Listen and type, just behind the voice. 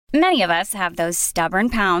Many of us have those stubborn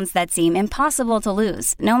pounds that seem impossible to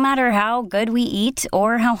lose, no matter how good we eat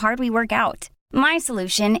or how hard we work out. My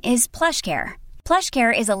solution is PlushCare.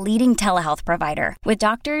 PlushCare is a leading telehealth provider with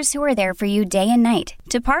doctors who are there for you day and night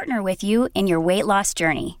to partner with you in your weight loss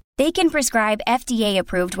journey. They can prescribe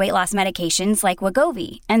FDA-approved weight loss medications like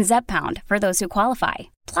Wegovy and Zepbound for those who qualify.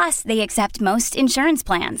 Plus, they accept most insurance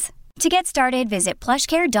plans. To get started, visit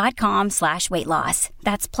plushcare.com/weightloss.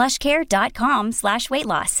 That's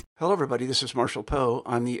plushcare.com/weightloss. Hello, everybody. This is Marshall Poe.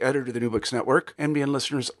 I'm the editor of the New Books Network. NBN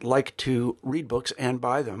listeners like to read books and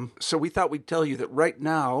buy them. So we thought we'd tell you that right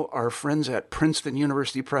now, our friends at Princeton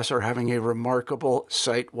University Press are having a remarkable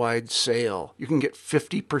site-wide sale. You can get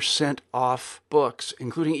 50% off books,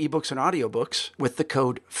 including ebooks and audiobooks, with the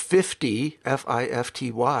code 50,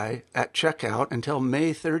 F-I-F-T-Y, at checkout until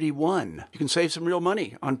May 31. You can save some real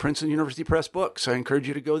money on Princeton University Press books. I encourage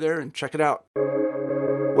you to go there and check it out.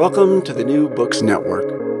 Welcome to the New Books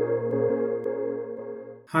Network.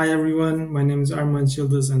 Hi everyone, my name is Armand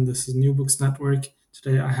Childers and this is New Books Network.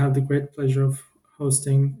 Today I have the great pleasure of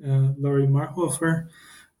hosting Laurie Marhofer,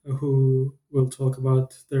 who will talk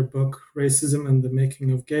about their book, Racism and the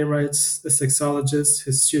Making of Gay Rights, The Sexologist,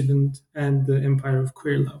 His Student, and the Empire of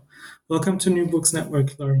Queer Love. Welcome to New Books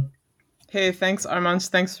Network, Laurie. Hey, thanks Armand.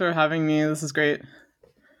 Thanks for having me. This is great.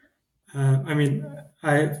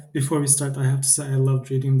 Before we start, I have to say I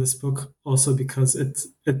loved reading this book also because it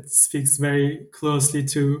speaks very closely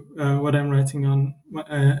to what I'm writing on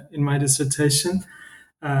in my dissertation.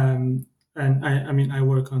 And I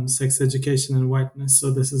work on sex education and whiteness,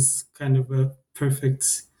 so this is kind of a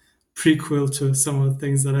perfect prequel to some of the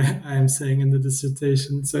things that I am saying in the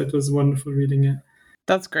dissertation. So it was wonderful reading it.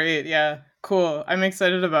 That's great. Yeah, cool. I'm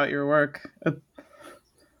excited about your work.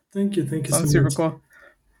 Thank you. Sounds so super much. Cool.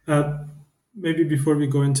 Maybe before we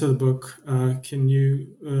go into the book, can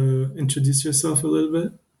you introduce yourself a little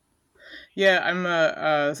bit? Yeah, I'm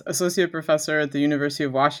a associate professor at the University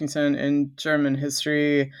of Washington in German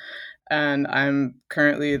history, and I'm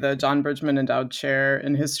currently the John Bridgman Endowed Chair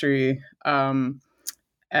in History. And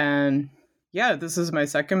yeah, this is my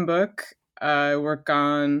second book. I work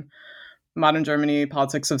on modern Germany,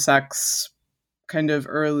 politics of sex, kind of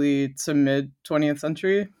early to mid 20th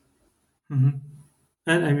century. Mm-hmm.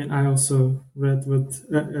 And I also read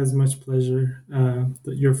with as much pleasure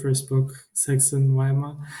your first book, Sex in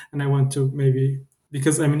Weimar. And I want to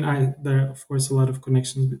because there are, of course, a lot of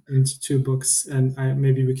connections between the two books. And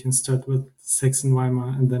maybe we can start with Sex in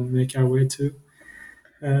Weimar and then make our way to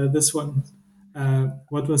this one.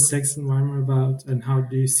 What was Sex in Weimar about, and how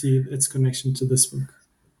do you see its connection to this book?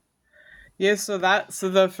 Yeah, so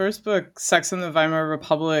the first book, Sex in the Weimar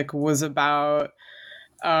Republic, was about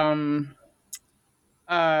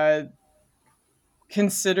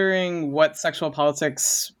considering what sexual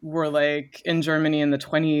politics were like in Germany in the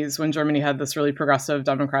 1920s, when Germany had this really progressive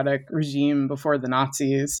democratic regime before the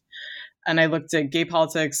Nazis. And I looked at gay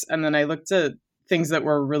politics, and then I looked at things that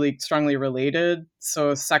were really strongly related.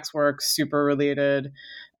 So sex work, super related,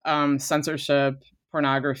 censorship,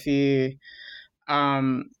 pornography.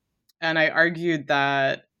 And I argued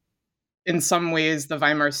that in some ways the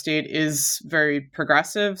Weimar state is very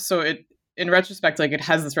progressive. So in retrospect, like, it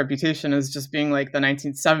has this reputation as just being like the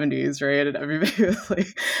 1970s, right? And everybody was like,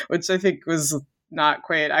 which I think was not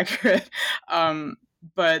quite accurate.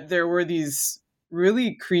 But there were these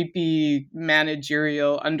really creepy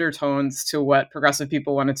managerial undertones to what progressive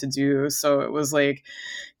people wanted to do. So it was like,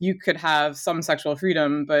 you could have some sexual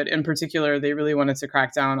freedom, but in particular, they really wanted to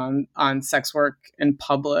crack down on sex work in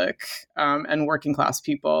public, and working class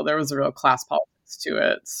people. There was a real class politics to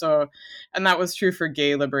it. So, and that was true for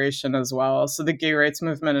gay liberation as well. So the gay rights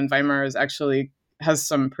movement in Weimar has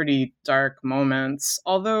some pretty dark moments,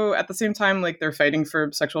 although at the same time, like, they're fighting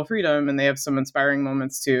for sexual freedom and they have some inspiring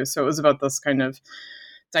moments too. So it was about this kind of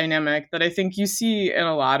dynamic that I think you see in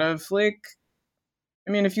a lot of, like,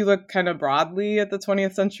 if you look kind of broadly at the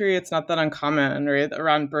 20th century, it's not that uncommon, right?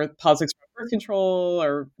 Around politics around birth control,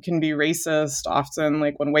 or can be racist often,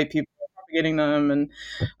 like when white people are propagating them. And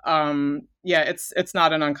it's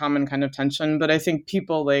not an uncommon kind of tension, but I think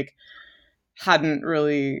people like hadn't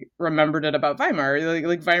really remembered it about Weimar.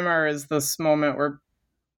 Like Weimar is this moment where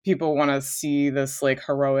people want to see this like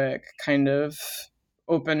heroic kind of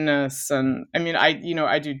openness. And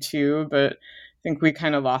I do too, but I think we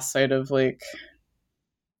kind of lost sight of like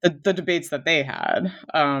the debates that they had.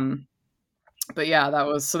 But yeah, that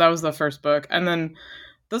was the first book. And then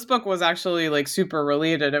this book was actually like super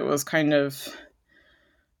related. It was kind of,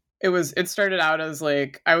 it started out as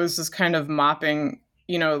like, I was just kind of mopping,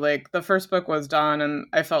 like the first book was done and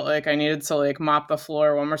I felt like I needed to like mop the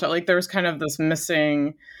floor one more time. Like there was kind of this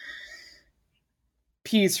missing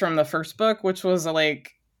piece from the first book, which was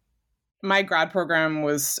like my grad program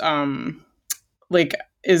was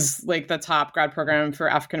is like the top grad program for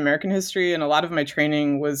African American history, and a lot of my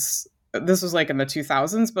training was, this was like in the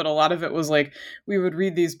 2000s, but a lot of it was like we would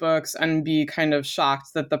read these books and be kind of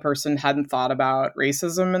shocked that the person hadn't thought about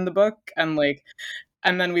racism in the book, and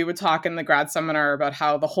then we would talk in the grad seminar about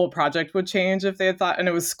how the whole project would change if they had thought, and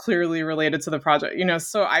it was clearly related to the project,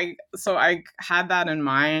 so I had that in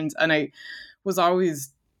mind, and I was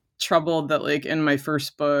always troubled that like in my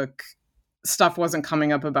first book stuff wasn't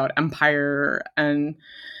coming up about empire, and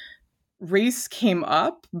race came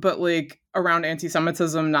up, but like around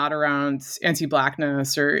anti-Semitism, not around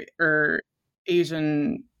anti-Blackness or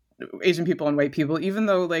Asian people and white people, even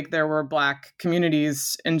though like there were Black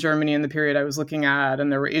communities in Germany in the period I was looking at,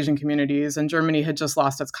 and there were Asian communities, and Germany had just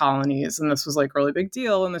lost its colonies, and this was like a really big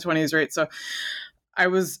deal in the 20s, right? So I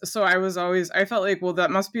felt like, well, that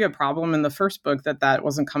must be a problem in the first book that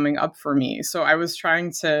wasn't coming up for me. So I was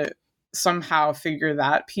trying to somehow figure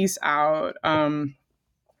that piece out. And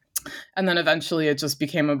then eventually it just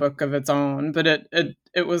became a book of its own. But it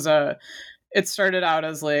started out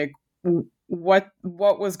as like, what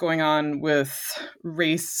was going on with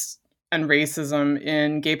race and racism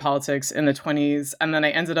in gay politics in the 20s. And then I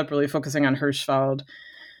ended up really focusing on Hirschfeld.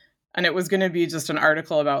 And it was going to be just an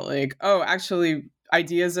article about like, oh, actually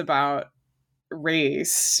ideas about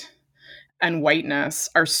race and whiteness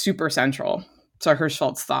are super central to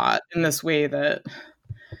Hirschfeld's thought in this way that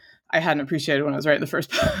I hadn't appreciated when I was writing the first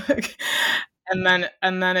book. and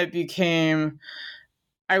then it became,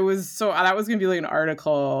 that was going to be like an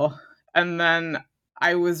article. And then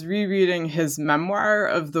I was rereading his memoir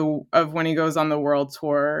of when he goes on the world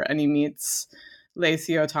tour and he meets Lei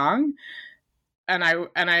Xiaotang. And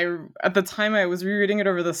I at the time I was rereading it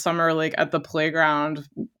over the summer, like at the playground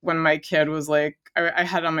when my kid was like, I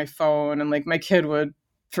had it on my phone, and like my kid would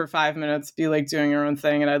for 5 minutes be like doing her own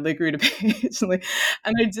thing, and I'd like read a page,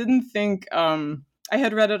 and I didn't think I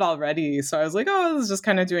had read it already, so I was like, oh, I was just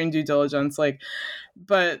kind of doing due diligence, like.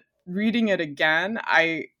 But reading it again,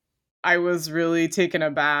 I was really taken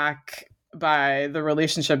aback by the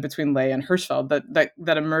relationship between Lei and Hirschfeld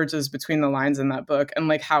that emerges between the lines in that book, and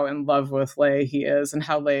like how in love with Lei he is, and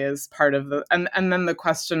how Lei is part of the, and then the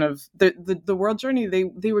question of the world journey.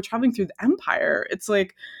 They were traveling through the empire. It's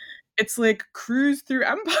like cruise through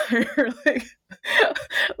empire,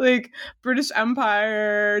 like British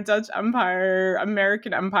Empire, Dutch Empire,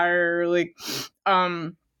 American Empire, like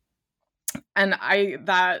and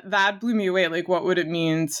that blew me away. Like, what would it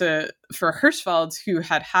mean for Hirschfeld, who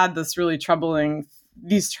had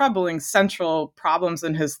these troubling central problems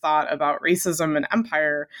in his thought about racism and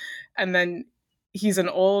empire, and then he's an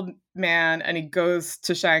old man and he goes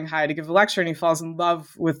to Shanghai to give a lecture, and he falls in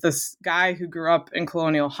love with this guy who grew up in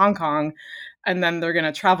colonial Hong Kong, and then they're going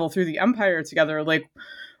to travel through the empire together. Like,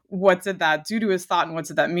 what did that do to his thought, and what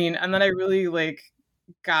did that mean? And then I really like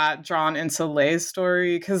got drawn into Lei's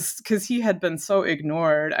story because he had been so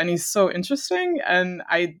ignored, and he's so interesting. And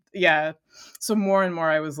so more and more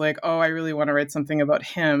I was like, oh, I really want to write something about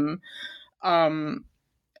him. And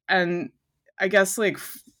I guess like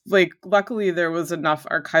luckily there was enough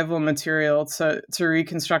archival material to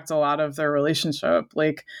reconstruct a lot of their relationship,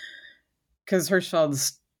 like, because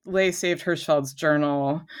Lei saved Hirschfeld's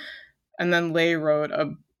journal, and then Lei wrote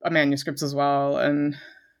a manuscript as well. And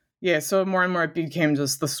yeah, so more and more it became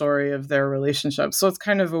just the story of their relationship. So it's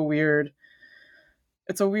kind of a weird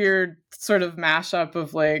sort of mashup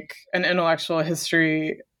of like an intellectual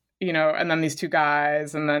history, and then these two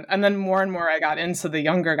guys, and then more and more I got into the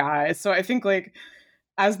younger guys. So I think like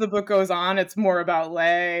as the book goes on, it's more about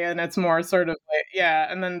Lei, and it's more sort of like,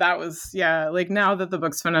 and then that was, like now that the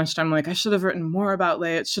book's finished, I'm like, I should have written more about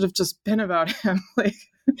Lei. It should have just been about him. Like,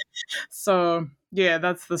 so yeah,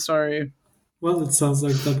 that's the story. Well, it sounds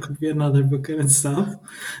like that could be another book in itself.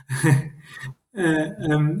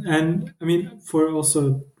 And I mean, for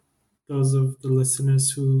also those of the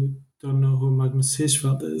listeners who don't know who Magnus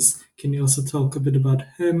Hirschfeld is, can you also talk a bit about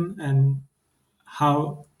him and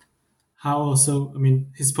how also, I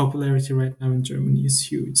mean, his popularity right now in Germany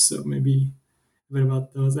is huge. So maybe a bit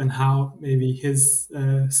about those, and how maybe his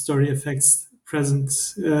story affects present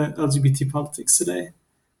LGBT politics today.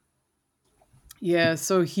 Yeah,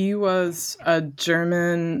 so he was a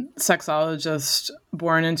German sexologist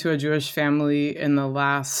born into a Jewish family in the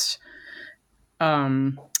last,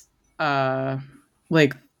 like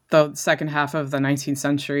the second half of the 19th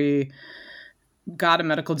century, got a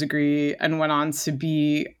medical degree, and went on to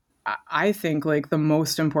be, I think, like the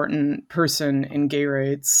most important person in gay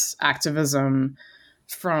rights activism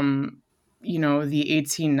from, the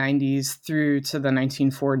 1890s through to the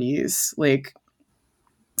 1940s. Like,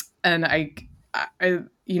 I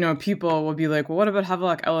people will be like, well, what about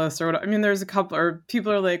Havelock Ellis? Or what? I mean, there's a couple, or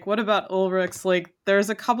people are like, what about Ulrichs? Like, there's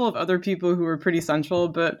a couple of other people who were pretty central,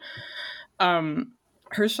 but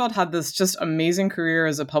Hirschfeld had this just amazing career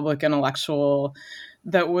as a public intellectual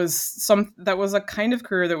that was a kind of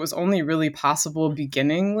career that was only really possible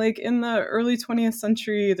beginning like in the early 20th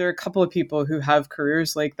century. There are a couple of people who have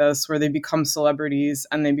careers like this where they become celebrities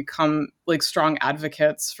and they become like strong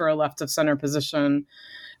advocates for a left of center position.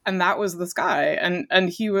 And that was this guy. And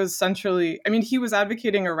he was centrally, I mean, he was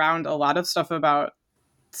advocating around a lot of stuff about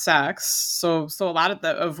sex. So a lot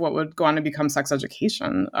of what would go on to become sex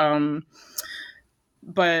education.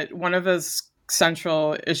 But one of his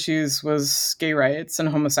central issues was gay rights and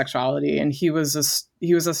homosexuality. And he was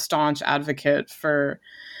a staunch advocate for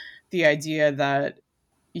the idea that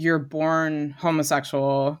you're born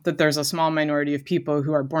homosexual, that there's a small minority of people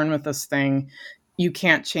who are born with this thing. You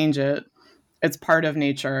can't change it. It's part of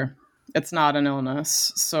nature. It's not an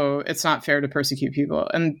illness. So it's not fair to persecute people.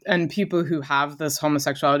 And people who have this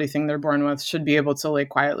homosexuality thing they're born with should be able to like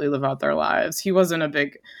quietly live out their lives. He wasn't a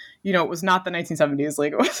big, it was not the 1970s.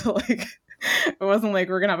 Like it wasn't like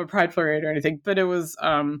we're going to have a pride parade or anything, but it was,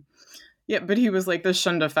 but he was like, this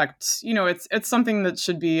shouldn't affect, it's something that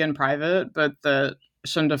should be in private, but that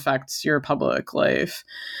shouldn't affect your public life.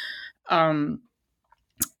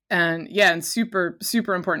 And super,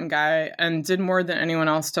 super important guy, and did more than anyone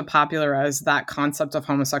else to popularize that concept of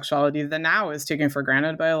homosexuality that now is taken for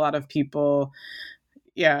granted by a lot of people.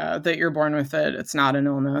 Yeah, that you're born with it. It's not an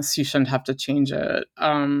illness. You shouldn't have to change it.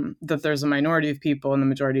 That there's a minority of people and the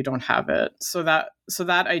majority don't have it. So that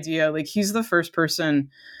idea, like he's the first person,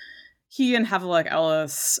 he and Havelock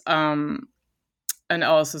Ellis, and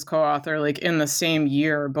Ellis's co-author, like in the same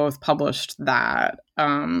year, both published that.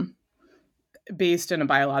 Based in a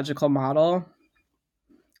biological model.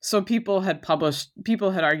 So people had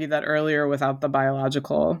argued that earlier without the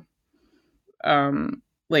biological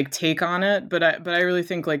take on it, but I really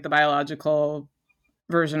think like the biological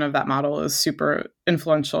version of that model is super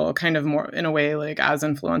influential, kind of more in a way like as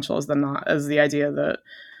influential as the idea that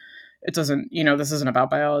it doesn't, this isn't about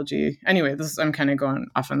biology. Anyway, I'm kind of going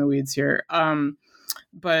off in the weeds here.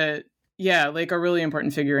 But yeah, like a really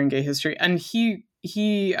important figure in gay history. And he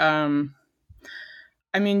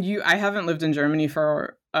I haven't lived in Germany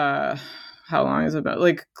for how long is it about?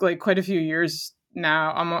 Like quite a few years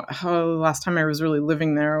now. Last time I was really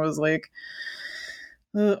living there was like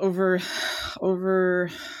over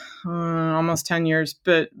almost 10 years.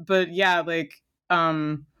 But yeah, like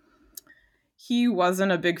he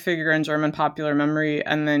wasn't a big figure in German popular memory,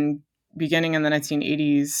 and then beginning in the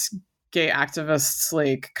 1980s, gay activists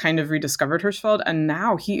like kind of rediscovered Hirschfeld, and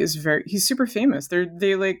now he's super famous. They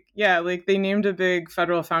named a big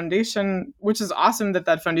federal foundation, which is awesome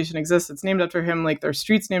that foundation exists. It's named after him, like their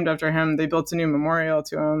street's named after him. They built a new memorial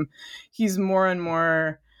to him. He's more and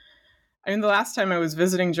more, the last time I was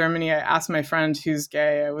visiting Germany, I asked my friend who's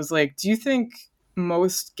gay, I was like, do you think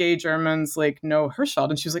most gay Germans like know Hirschfeld?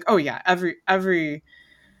 And she was like, oh yeah,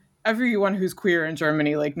 everyone who's queer in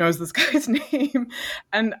Germany like knows this guy's name.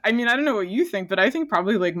 And I don't know what you think, but I think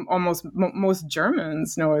probably like almost most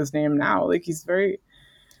Germans know his name now. Like he's very,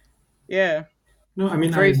 very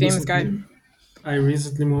famous guy. I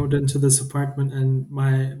recently moved into this apartment, and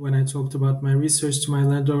when I talked about my research to my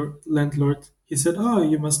landlord, he said, "Oh,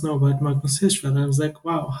 you must know about Magnus Hirschfeld." And I was like,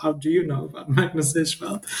 "Wow, how do you know about Magnus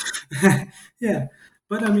Hirschfeld?" Yeah.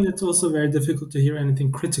 But it's also very difficult to hear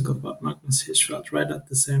anything critical about Magnus Hirschfeld right at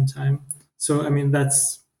the same time. So,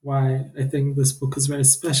 that's why I think this book is very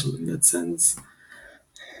special in that sense.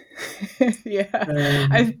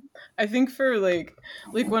 Yeah. I think for like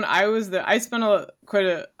when I was there, I spent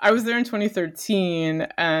I was there in 2013,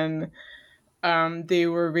 and they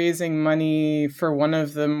were raising money for one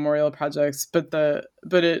of the memorial projects, but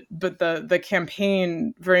the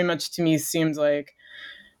campaign very much to me seemed like,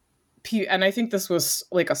 and I think this was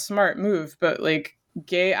like a smart move, but like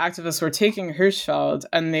gay activists were taking Hirschfeld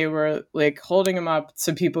and they were like holding him up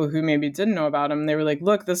to people who maybe didn't know about him. They were like,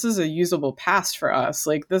 look, this is a usable past for us.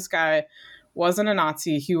 Like this guy wasn't a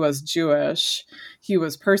Nazi. He was Jewish. He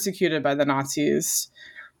was persecuted by the Nazis.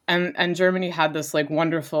 And Germany had this like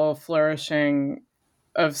wonderful flourishing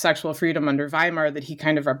of sexual freedom under Weimar that he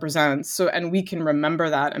kind of represents. So, and we can remember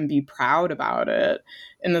that and be proud about it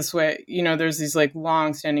in this way. There's these like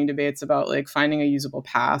long standing debates about like finding a usable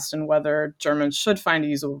past and whether Germans should find a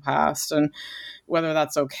usable past and whether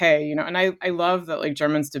that's okay, and I love that like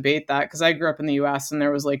Germans debate that, because I grew up in the US and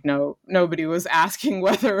there was like nobody was asking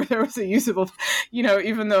whether there was a usable,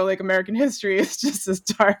 even though like American history is just as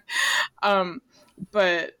dark.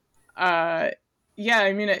 yeah,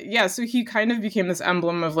 I mean, yeah, so he kind of became this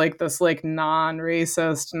emblem of like this like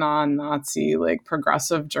non-racist, non-Nazi, like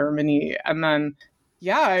progressive Germany. And then,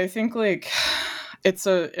 yeah, I think like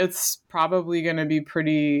it's probably going to be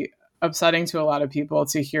pretty upsetting to a lot of people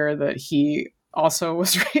to hear that he also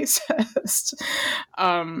was racist.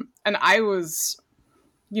 And I was,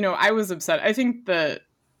 I was upset. I think that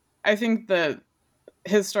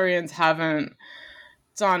historians haven't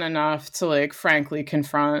done enough to like frankly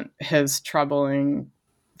confront his troubling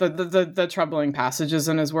the troubling passages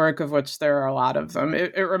in his work, of which there are a lot of them.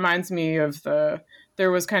 It reminds me of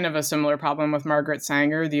there was kind of a similar problem with Margaret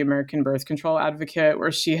Sanger, the American birth control advocate,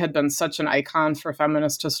 where she had been such an icon for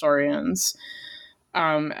feminist historians.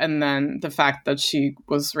 And then the fact that she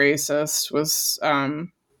was racist was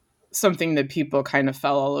something that people kind of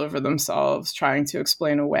fell all over themselves trying to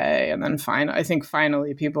explain away. And then I think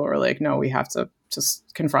finally people were like, no, we have to just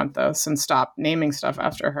confront this and stop naming stuff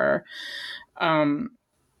after her. And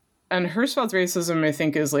Hirschfeld's racism, I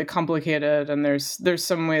think, is like complicated. And there's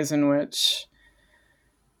some ways in which,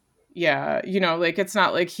 like it's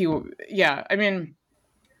not like I mean,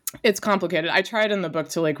 it's complicated. I tried in the book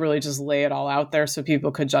to like really just lay it all out there so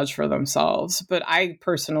people could judge for themselves. But I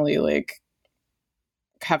personally like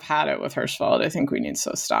have had it with Hirschfeld. I think we need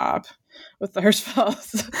to stop with the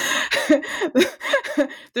Hirschfelds.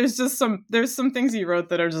 there's some things he wrote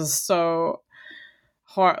that are just so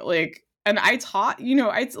hard, like, and I taught,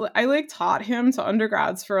 I like taught him to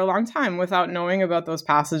undergrads for a long time without knowing about those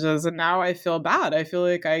passages. And now I feel bad. I feel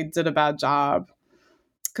like I did a bad job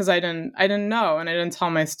because I didn't know, and I didn't tell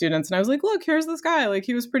my students. And I was like, look, here's this guy, like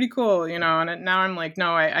he was pretty cool, and now I'm like,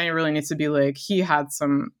 no, I really need to be like, he had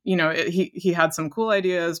some, he had some cool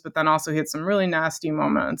ideas, but then also he had some really nasty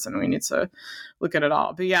moments, and we need to look at it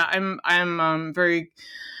all. But yeah,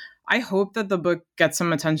 I hope that the book gets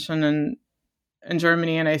some attention in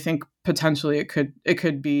Germany, and I think potentially it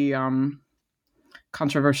could be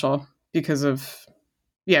controversial because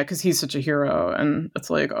he's such a hero, and it's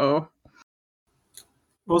like, oh.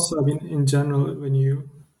 Also, I mean, in general, when you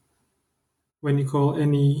call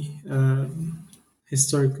any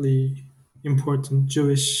historically important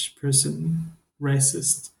Jewish person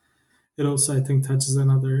racist, it also, I think, touches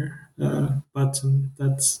another button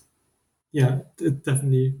that's, it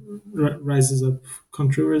definitely rises up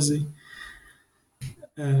controversy.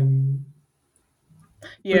 I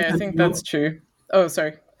think that's true. Oh,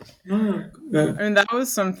 sorry. I mean, that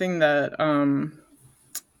was something that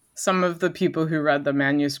some of the people who read the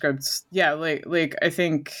manuscripts, like I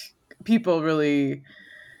think people really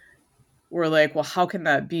were like, well, how can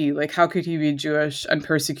that be? Like, how could he be Jewish and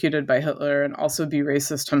persecuted by Hitler and also be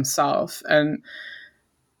racist himself? And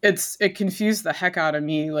it confused the heck out of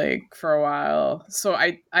me, like, for a while. So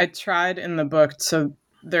I tried in the book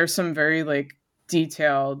there's some very like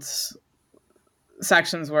detailed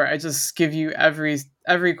sections where I just give you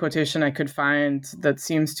every quotation I could find that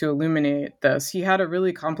seems to illuminate this. He had a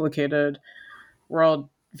really complicated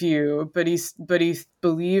worldview, but he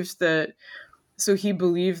believed that. So he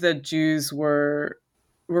believed that Jews were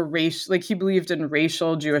racial, like he believed in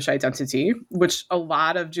racial Jewish identity, which a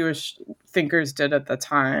lot of Jewish thinkers did at the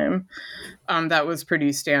time. That was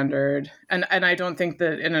pretty standard, and I don't think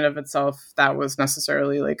that in and of itself that was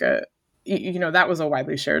necessarily like that was a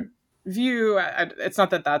widely shared view. It's not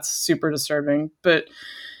that that's super disturbing, but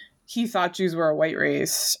he thought Jews were a white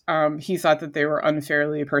race. He thought that they were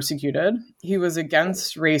unfairly persecuted. He was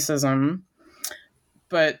against racism,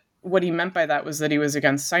 but what he meant by that was that he was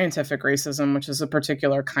against scientific racism, which is a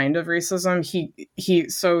particular kind of racism. He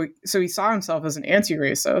saw himself as an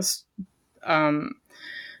anti-racist,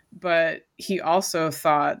 but he also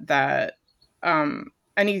thought that, and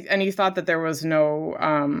he thought that there was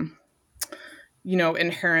no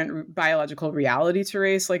inherent biological reality to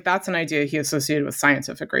race. Like that's an idea he associated with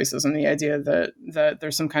scientific racism, the idea that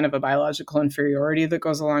there's some kind of a biological inferiority that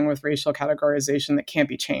goes along with racial categorization that can't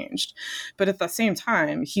be changed. But at the same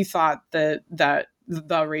time, he thought that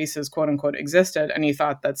the races, quote unquote, existed, and he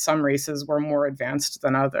thought that some races were more advanced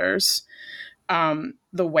than others. The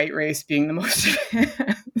white race being the most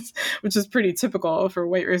advanced, which is pretty typical for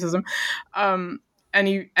white racism. And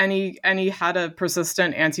he had a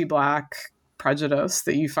persistent anti-Black prejudice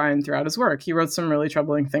that you find throughout his work. He wrote some really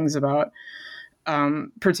troubling things about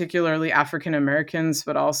particularly African Americans,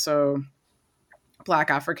 but also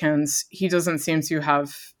Black Africans. He doesn't seem to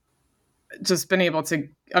have just been able to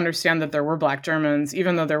understand that there were Black Germans,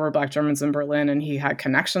 even though there were Black Germans in Berlin, and he had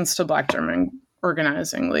connections to Black German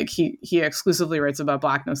organizing. Like he exclusively writes about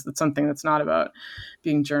Blackness. That's something that's not about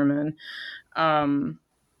being German.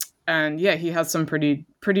 And yeah, he has some pretty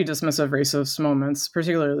dismissive racist moments,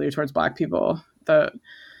 particularly towards Black people. That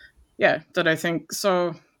that I think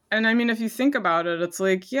so. And I mean, if you think about it, it's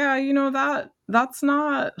like, yeah, that's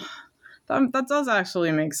not, that does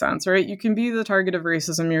actually make sense, right? You can be the target of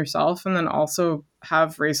racism yourself and then also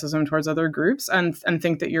have racism towards other groups and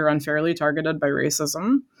think that you're unfairly targeted by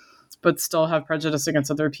racism, but still have prejudice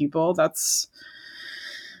against other people.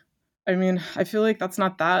 I feel like that's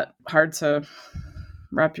not that hard to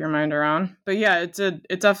wrap your mind around. But yeah,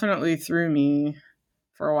 it definitely threw me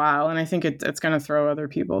for a while, and I think it's going to throw other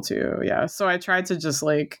people too. Yeah. So I tried to just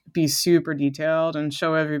like be super detailed and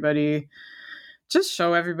show everybody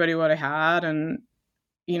what I had. And,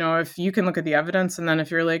 if you can look at the evidence, and then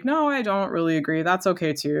if you're like, no, I don't really agree, that's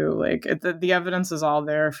okay too. Like the evidence is all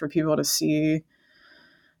there for people to see.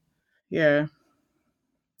 Yeah.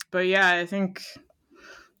 But yeah, I think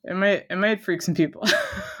it might freak some people.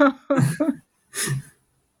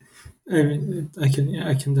 I mean, I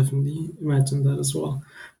can definitely imagine that as well.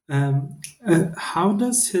 How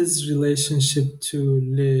does his relationship to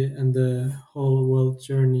Lee and the whole world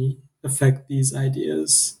journey affect these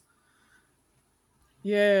ideas?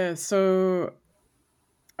 Yeah, so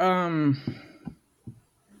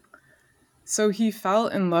so he fell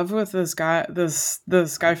in love with this guy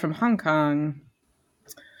from Hong Kong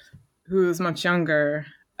who was much younger,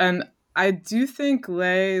 and I do think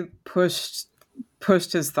Lei pushed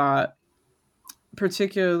his thought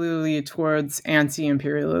particularly towards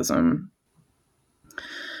anti-imperialism.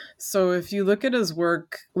 So if you look at his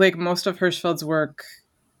work, like most of Hirschfeld's work,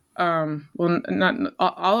 not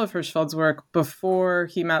all of Hirschfeld's work before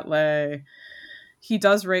he met Lei, he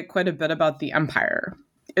does write quite a bit about the empire.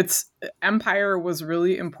 Empire was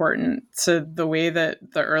really important to the way that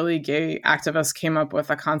the early gay activists came up with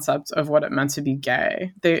a concept of what it meant to be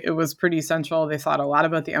gay. It was pretty central. They thought a lot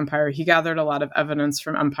about the empire. He gathered a lot of evidence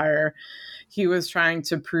from empire. He was trying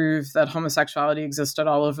to prove that homosexuality existed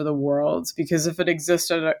all over the world, because if it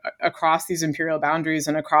existed across these imperial boundaries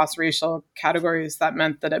and across racial categories, that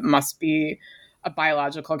meant that it must be a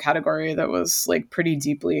biological category that was like pretty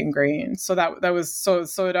deeply ingrained. So that was so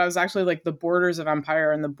it was actually like the borders of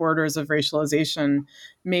empire and the borders of racialization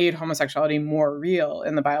made homosexuality more real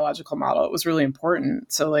in the biological model. It was really important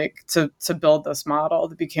to build this model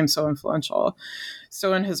that became so influential.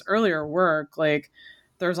 So in his earlier work, like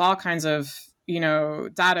there's all kinds of,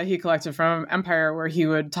 data he collected from empire where he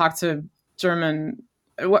would talk to German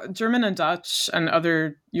and Dutch and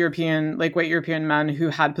other European, like white European men who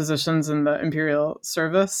had positions in the imperial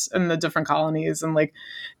service in the different colonies. And like,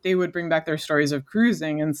 they would bring back their stories of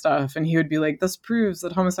cruising and stuff. And he would be like, this proves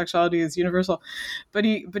that homosexuality is universal. But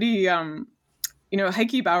Heike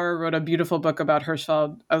Bauer wrote a beautiful book about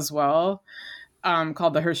Hirschfeld as well,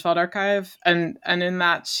 called the Hirschfeld Archive. And in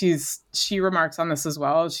that she remarks on this as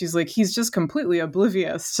well. She's like, he's just completely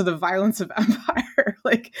oblivious to the violence of empire.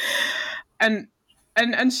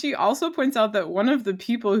 And she also points out that one of the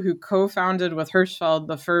people who co-founded with Hirschfeld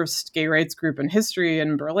the first gay rights group in history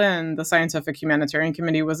in Berlin, the Scientific Humanitarian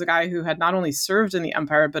Committee, was a guy who had not only served in the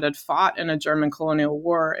empire, but had fought in a German colonial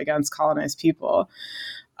war against colonized people.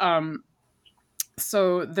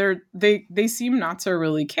 So they seem not to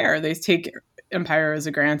really care. They take empire as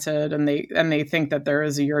a granted, and they think that there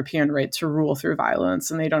is a European right to rule through violence,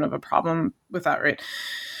 and they don't have a problem with that right.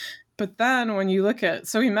 But then when you look at,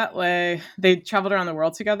 so he met Lei, they traveled around the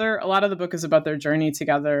world together. A lot of the book is about their journey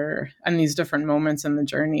together and these different moments in the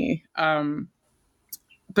journey.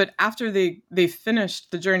 But after they finished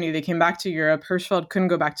the journey, they came back to Europe. Hirschfeld couldn't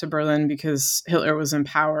go back to Berlin because Hitler was in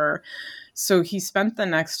power. So he spent the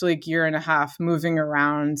next year and a half moving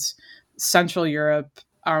around Central Europe,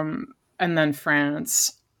 and then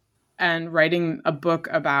France, and writing a book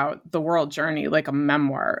about the world journey, like a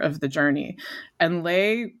memoir of the journey. And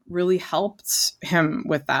Lei really helped him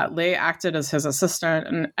with that. Lei acted as his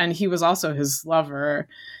assistant, and he was also his lover,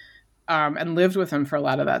 and lived with him for a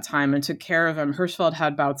lot of that time and took care of him. Hirschfeld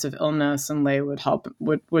had bouts of illness, and Lei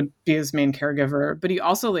would be his main caregiver. But he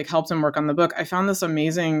also helped him work on the book. I found this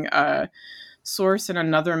amazing source in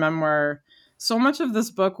another memoir. So much of this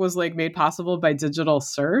book was made possible by digital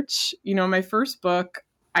search. My first book,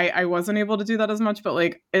 I wasn't able to do that as much,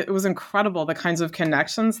 but it was incredible, the kinds of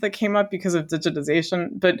connections that came up because of digitization.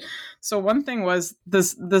 But so one thing was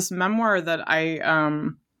this memoir that I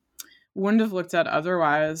wouldn't have looked at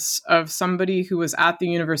otherwise, of somebody who was at the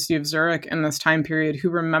University of Zurich in this time period who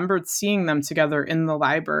remembered seeing them together in the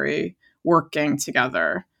library working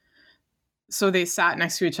together. So they sat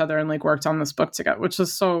next to each other and worked on this book together, which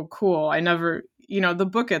was so cool. I never, the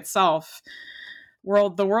book itself,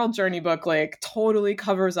 the world journey book, totally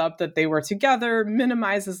covers up that they were together,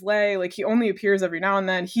 minimizes Lei. He only appears every now and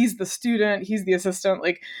then. He's the student, he's the assistant,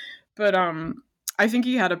 but I think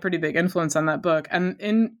he had a pretty big influence on that book. And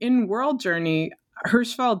in World Journey,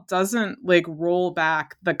 Hirschfeld doesn't like roll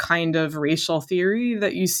back the kind of racial theory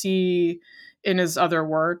that you see in his other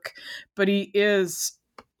work, but he is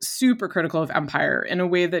super critical of empire in a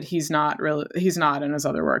way that he's not in his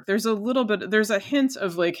other work. There's a hint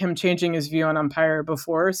of like him changing his view on empire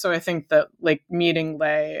before. So I think that like meeting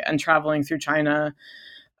Lei and traveling through China,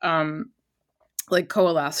 like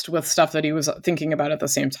coalesced with stuff that he was thinking about at the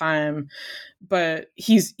same time. But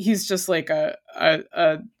he's just like a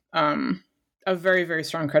very, very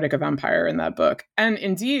strong critic of empire in that book. And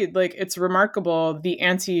indeed, like it's remarkable the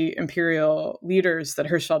anti-imperial leaders that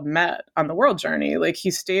Hirschfeld met on the World Journey. Like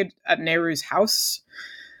he stayed at Nehru's house.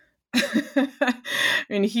 I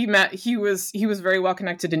mean, he was very well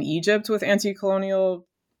connected in Egypt with anti-colonial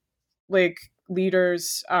like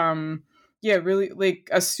leaders. Yeah, really like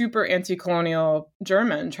a super anti-colonial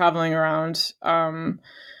German traveling around.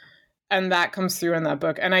 And that comes through in that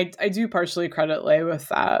book. And I do partially credit Lei with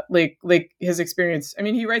that, like his experience. I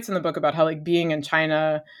mean, he writes in the book about how like being in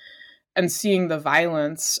China and seeing the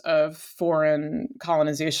violence of foreign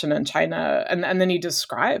colonization in China. And then he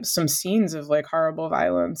describes some scenes of like horrible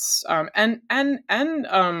violence, and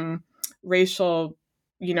racial,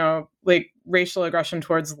 like racial aggression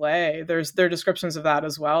towards Lei. There are descriptions of that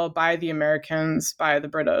as well by the Americans, by the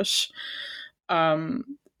British.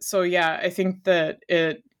 So yeah, I think that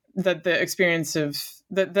the experience of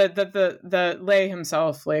the Lei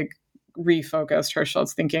himself like refocused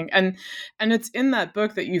Hirschfeld's thinking, and it's in that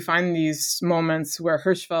book that you find these moments where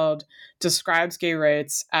Hirschfeld describes gay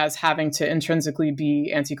rights as having to intrinsically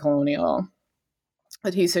be anti-colonial.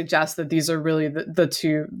 That he suggests that these are really the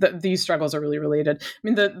two, that these struggles are really related. I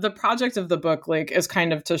mean, the project of the book like is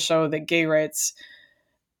kind of to show that gay rights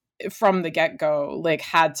from the get-go like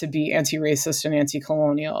had to be anti-racist and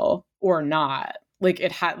anti-colonial or not. Like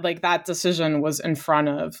it had, like that decision was in front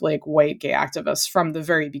of like white gay activists from the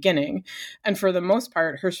very beginning. And for the most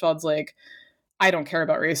part, Hirschfeld's like, I don't care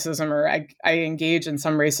about racism, or I engage in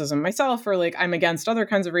some racism myself, or like I'm against other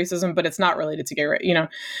kinds of racism, but it's not related to gay rights,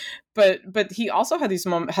 But he also has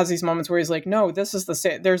these moments where he's like, no, this is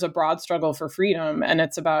there's a broad struggle for freedom, and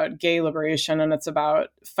it's about gay liberation, and it's about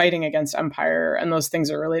fighting against empire, and those things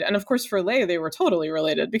are related. And of course, for Lei, they were totally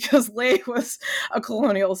related because Lei was a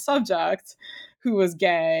colonial subject who was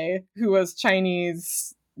gay, who was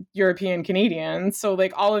Chinese, European, Canadian. So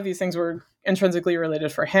like all of these things were intrinsically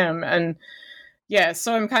related for him. And yeah,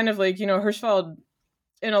 so I'm kind of like, Hirschfeld,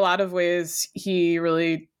 in a lot of ways, he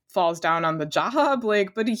really falls down on the job,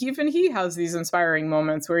 like, but even he has these inspiring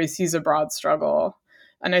moments where he sees a broad struggle.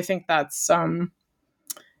 And I think that's, that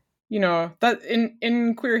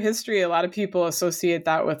in queer history, a lot of people associate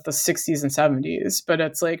that with the 60s and 70s, but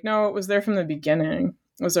it's like, no, it was there from the beginning.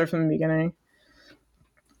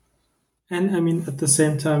 And I mean, at the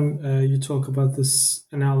same time, you talk about this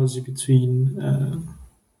analogy between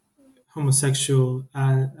homosexual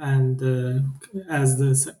and as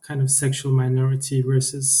the kind of sexual minority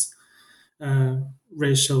versus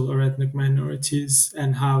racial or ethnic minorities,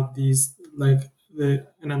 and how these like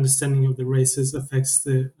an understanding of the races affects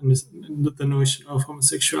the notion of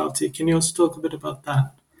homosexuality. Can you also talk a bit about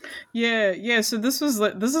that? Yeah. So this is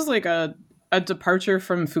like a departure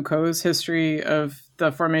from Foucault's history of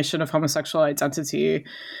the formation of homosexual identity,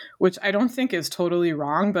 which I don't think is totally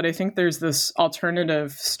wrong, but I think there's this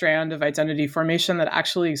alternative strand of identity formation that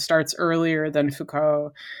actually starts earlier than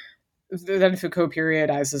Foucault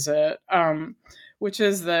periodizes it, which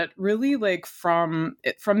is that really like from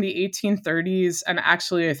the 1830s, and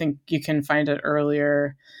actually I think you can find it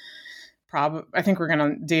earlier. I think we're going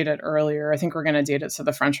to date it earlier. I think we're going to date it to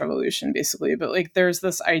the French Revolution, basically. But like, there's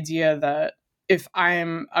this idea that if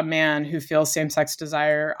I'm a man who feels same-sex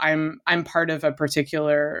desire, I'm part of a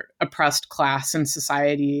particular oppressed class in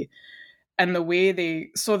society. And the way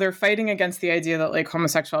they're fighting against the idea that like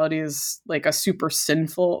homosexuality is like a super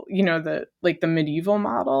sinful, the medieval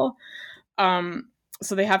model.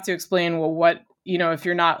 So they have to explain, well, what, if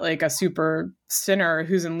you're not like a super sinner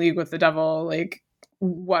who's in league with the devil, like,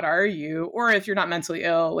 what are you? Or if you're not mentally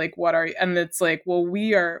ill, like, what are you? And it's like, well,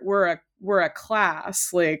 we're a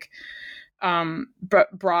class, like,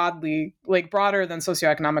 but broadly, like broader than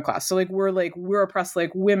socioeconomic class. So like, we're oppressed like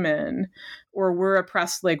women, or we're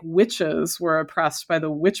oppressed like witches. We're oppressed by the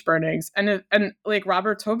witch burnings. And like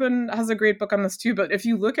Robert Tobin has a great book on this too. But if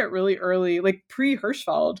you look at really early, like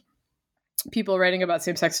pre-Hirschfeld, people writing about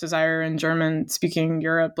same-sex desire in German-speaking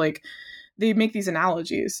Europe, like, they make these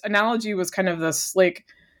analogies. Analogy was kind of this, like,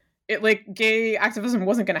 gay activism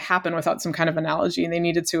wasn't going to happen without some kind of analogy, and they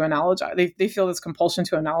needed to analogize. They feel this compulsion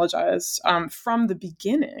to analogize from the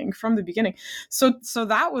beginning. So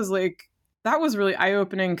that was like that was really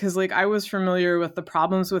eye-opening, because like I was familiar with the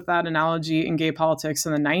problems with that analogy in gay politics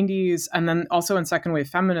in the 90s, and then also in second wave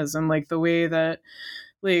feminism, like the way that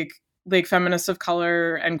like feminists of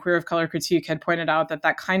color and queer of color critique had pointed out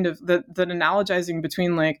that kind of that analogizing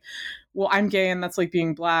between like, well, I'm gay and that's like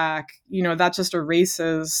being Black, that just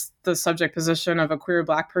erases the subject position of a queer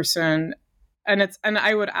Black person. And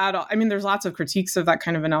I would add, I mean, there's lots of critiques of that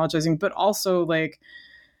kind of analogizing, but also like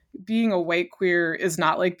being a white queer is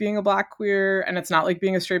not like being a Black queer, and it's not like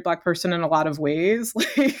being a straight Black person in a lot of ways.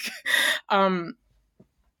 Like,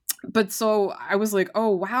 but so I was like, oh,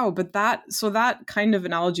 wow. But that kind of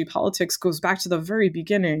analogy politics goes back to the very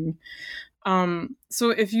beginning. So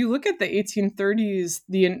if you look at the 1830s,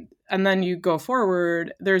 and then you go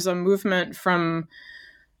forward, there's a movement from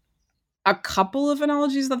a couple of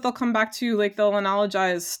analogies that they'll come back to. Like they'll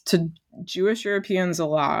analogize to Jewish Europeans a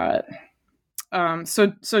lot.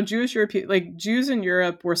 So Jewish European, like Jews in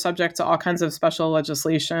Europe were subject to all kinds of special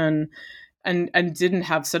legislation and didn't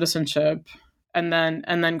have citizenship. And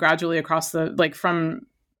then gradually across the, like from,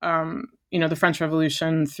 the French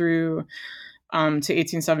Revolution through to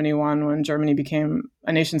 1871, when Germany became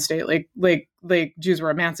a nation state, like Jews were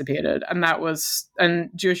emancipated, and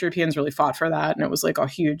Jewish Europeans really fought for that, and it was like a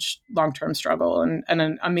huge long-term struggle and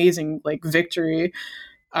an amazing like victory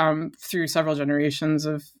through several generations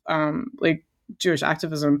of like Jewish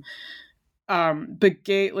activism. But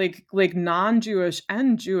gay, like non-Jewish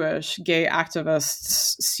and Jewish gay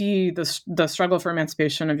activists see the struggle for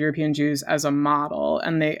emancipation of European Jews as a model,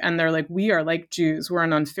 and they're like, we are like Jews, we're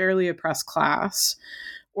an unfairly oppressed class,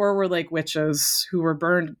 or we're like witches who were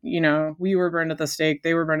burned. We were burned at the stake,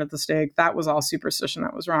 they were burned at the stake. That was all superstition.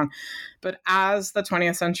 That was wrong. But as the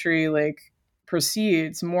 20th century like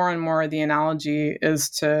proceeds, more and more the analogy is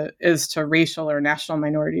to racial or national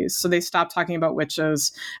minorities. So they stop talking about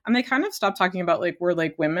witches, and they kind of stop talking about like we're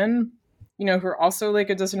like women, who are also like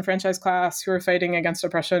a disenfranchised class who are fighting against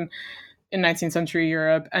oppression in 19th century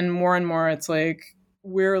Europe. And more it's like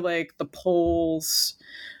we're like the Poles,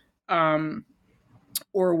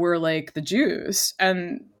 or we're like the Jews,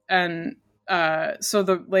 and so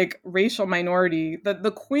the like racial minority,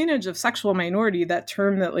 the coinage of sexual minority, that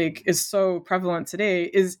term that like is so prevalent today,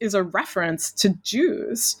 is a reference to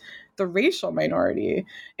Jews, the racial minority.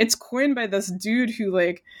 It's coined by this dude who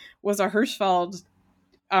like was a Hirschfeld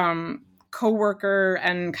co-worker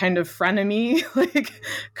and kind of frenemy, like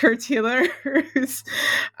Kurt Taylor,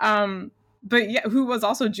 but yeah, who was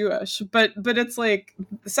also Jewish. But it's like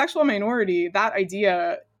the sexual minority, that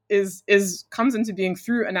idea comes into being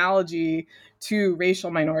through analogy to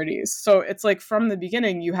racial minorities. So it's like from the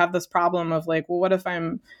beginning you have this problem of like, well, what if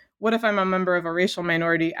I'm a member of a racial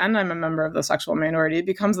minority and I'm a member of the sexual minority? It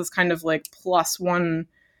becomes this kind of like plus one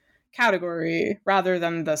category rather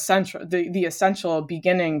than the essential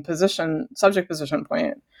beginning subject position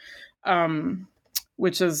point,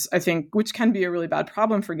 which is, I think, which can be a really bad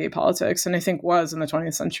problem for gay politics, and I think was in the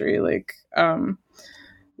 20th century. Like, I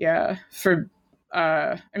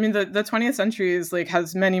mean, the 20th century is like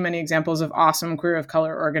has many, many examples of awesome queer of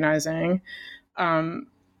color organizing,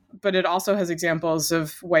 but it also has examples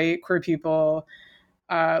of white queer people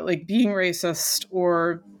like being racist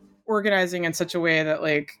or organizing in such a way that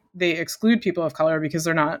like they exclude people of color because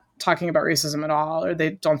they're not talking about racism at all, or they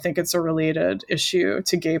don't think it's a related issue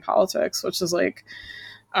to gay politics, which is like,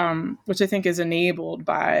 which I think is enabled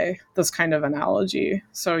by this kind of analogy.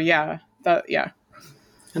 So yeah.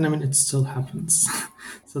 And I mean, it still happens.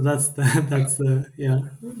 So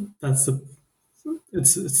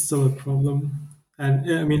it's still a problem. And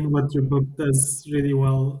I mean, what your book does really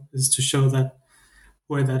well is to show that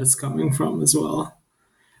where that is coming from as well.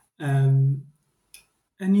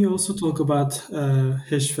 And you also talk about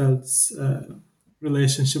Hirschfeld's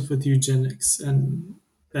relationship with eugenics and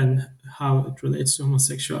then how it relates to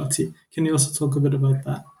homosexuality. Can you also talk a bit about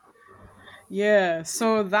that? Yeah,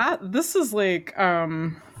 so this is like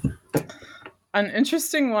an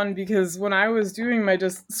interesting one, because when I was doing my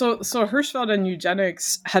so Hirschfeld and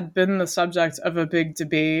eugenics had been the subject of a big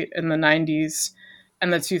debate in the 90s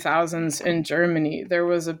and the 2000s in Germany. There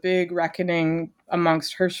was a big reckoning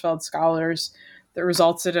amongst Hirschfeld scholars that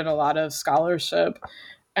resulted in a lot of scholarship.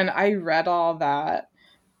 And I read all that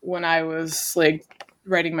when I was like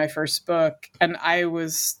writing my first book, and I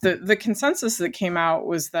was the consensus that came out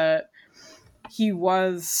was that he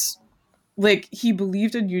was like, he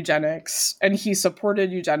believed in eugenics and he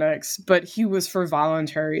supported eugenics, but he was for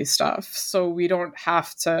voluntary stuff. So we don't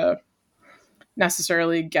have to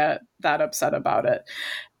necessarily get that upset about it.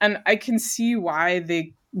 And I can see why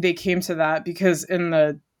they came to that, because in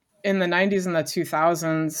the 90s and the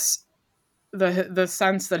 2000s, the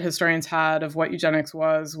sense that historians had of what eugenics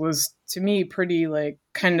was to me pretty like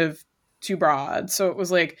kind of too broad. So it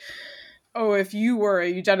was like, oh, if you were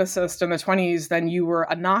a eugenicist in the 1920s, then you were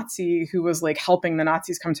a Nazi who was like helping the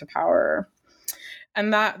Nazis come to power.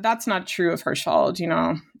 And that's not true of Hirschfeld, you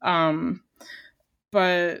know.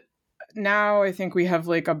 But now I think we have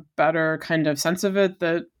like a better kind of sense of it,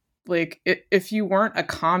 that like if you weren't a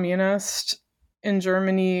communist in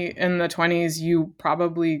Germany in the 1920s, you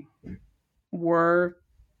probably were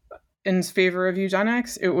in favor of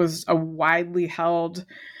eugenics. It was a widely held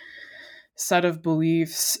set of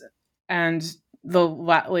beliefs, and the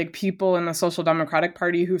like people in the Social Democratic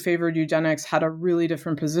Party who favored eugenics had a really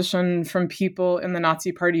different position from people in the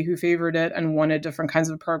Nazi Party who favored it and wanted different kinds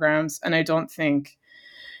of programs. And I don't think,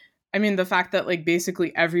 I mean, the fact that like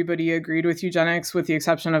basically everybody agreed with eugenics with the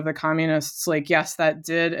exception of the communists, like, yes, that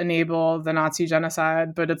did enable the Nazi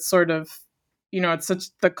genocide, but it's sort of, you know, it's such,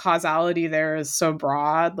 the causality there is so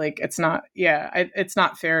broad. Like, it's not, it's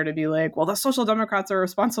not fair to be like, well, the Social Democrats are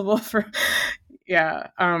responsible for,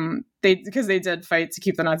 because they did fight to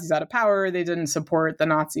keep the Nazis out of power. They didn't support the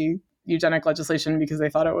Nazi eugenic legislation because they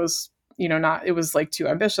thought it was, you know, it was like too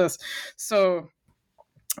ambitious. So,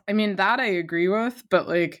 I mean, that I agree with, but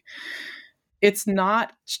like, it's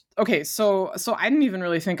not okay. So I didn't even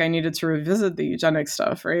really think I needed to revisit the eugenic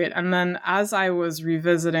stuff, right? And then as I was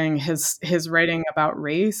revisiting his writing about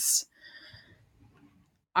race,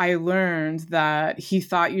 I learned that he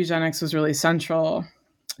thought eugenics was really central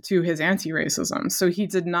to his anti-racism. So he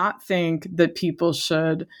did not think that people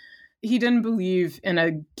should. He didn't believe in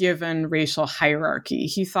a given racial hierarchy.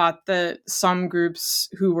 He thought that some groups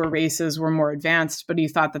who were races were more advanced, but he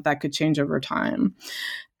thought that that could change over time.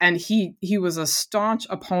 And he was a staunch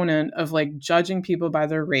opponent of like judging people by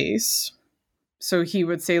their race. So he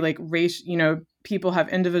would say like race, you know, people have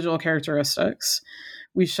individual characteristics.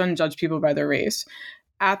 We shouldn't judge people by their race.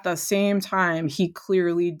 At the same time, he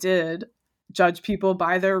clearly did judge people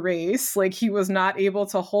by their race. Like he was not able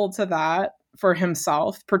to hold to that for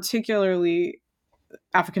himself, particularly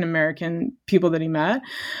African-American people that he met.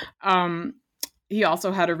 He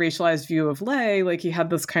also had a racialized view of lay. Like he had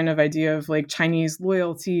this kind of idea of like Chinese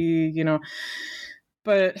loyalty, you know,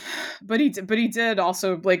 but he did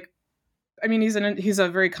also like, I mean, he's a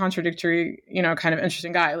very contradictory, you know, kind of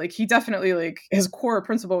interesting guy. Like he definitely like his core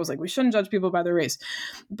principle was like, we shouldn't judge people by their race.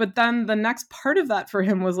 But then the next part of that for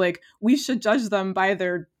him was like, we should judge them by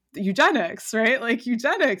their eugenics, right? Like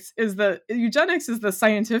eugenics is the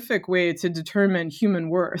scientific way to determine human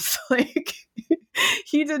worth. Like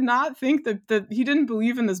he did not think that he didn't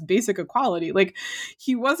believe in this basic equality. Like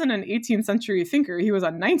he wasn't an 18th century thinker, he was a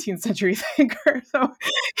 19th century thinker. So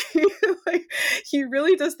he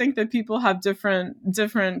really does think that people have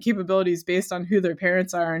different capabilities based on who their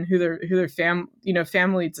parents are and who their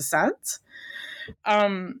family descent.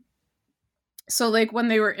 So like when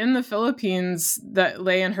they were in the Philippines, that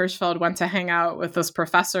Ley and Hirschfeld went to hang out with this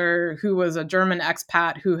professor who was a German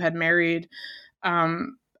expat who had married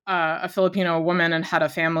a Filipino woman and had a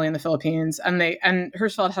family in the Philippines. And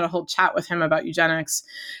Hirschfeld had a whole chat with him about eugenics.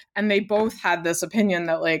 And they both had this opinion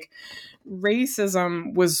that like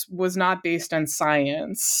racism was not based on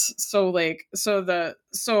science. So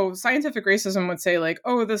scientific racism would say like,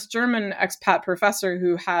 oh, this German expat professor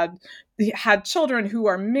who had children who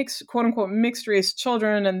are mixed, quote unquote, mixed race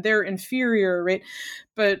children, and they're inferior, right?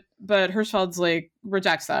 But Hirschfeld's like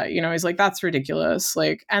rejects that, you know, he's like, that's ridiculous.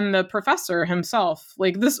 Like, and the professor himself,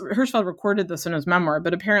 like Hirschfeld recorded this in his memoir,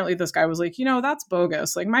 but apparently this guy was like, you know, that's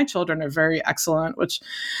bogus. Like my children are very excellent, which,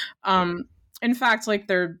 in fact, like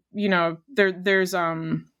I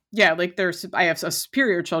have a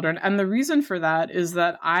superior children. And the reason for that is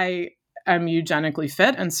that I am eugenically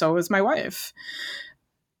fit and so is my wife.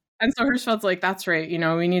 And so Hirschfeld's like, that's right. You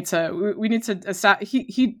know, we need to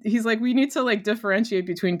he's like, we need to like differentiate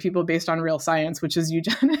between people based on real science, which is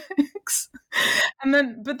eugenics.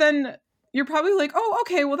 But then you're probably like, oh,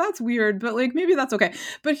 okay, well, that's weird, but like, maybe that's okay.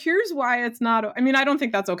 But here's why it's not, I mean, I don't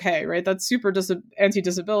think that's okay, right? That's super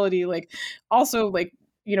anti-disability, like also like,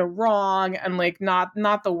 you know, wrong and like not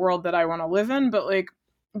the world that I want to live in.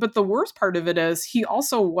 But the worst part of it is he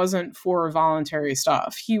also wasn't for voluntary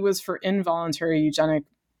stuff. He was for involuntary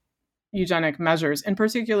eugenic measures, in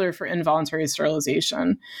particular for involuntary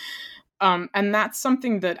sterilization. And that's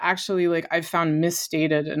something that actually, like, I've found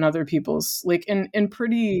misstated in other people's, like, in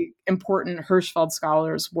pretty important Hirschfeld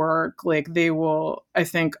scholars' work. Like, they will, I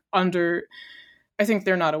think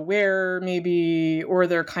they're not aware, maybe, or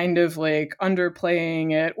they're kind of like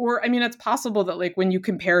underplaying it. Or, I mean, it's possible that like when you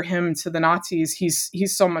compare him to the Nazis,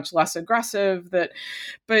 he's so much less aggressive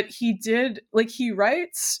but he did, like, he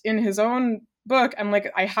writes in his own book, and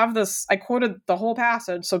like I have this, I quoted the whole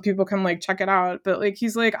passage so people can like check it out, but like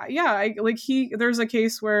he's like, yeah, there's a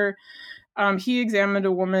case where he examined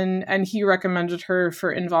a woman and he recommended her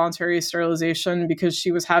for involuntary sterilization because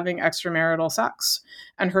she was having extramarital sex,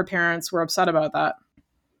 and her parents were upset about that.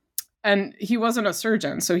 And he wasn't a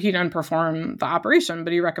surgeon, so he didn't perform the operation,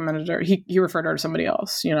 but he recommended her. He referred her to somebody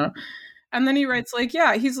else, you know. And then he writes like,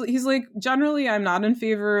 yeah, he's like, generally, I'm not in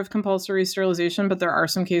favor of compulsory sterilization, but there are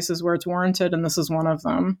some cases where it's warranted, and this is one of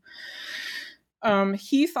them.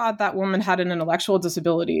 He thought that woman had an intellectual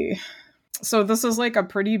disability. So this is like a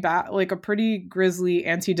pretty grisly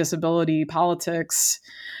anti-disability politics,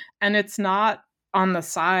 and it's not on the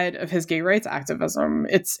side of his gay rights activism.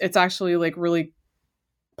 It's actually like really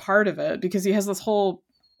part of it, because he has this whole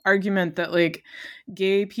argument that like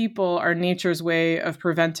gay people are nature's way of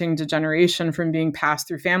preventing degeneration from being passed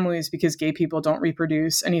through families because gay people don't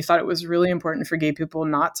reproduce. And he thought it was really important for gay people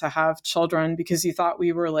not to have children because he thought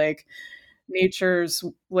we were like nature's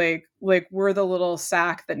like we're the little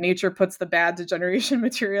sack that nature puts the bad degeneration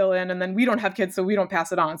material in, and then we don't have kids, so we don't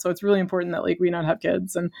pass it on. So it's really important that like we not have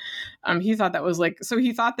kids. And he thought that was like, so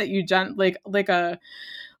he thought that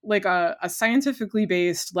a scientifically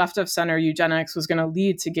based left of center eugenics was going to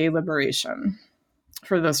lead to gay liberation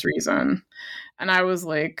for this reason. And I was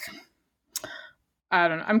like, I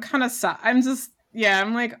don't know. I'm kind of sad. I'm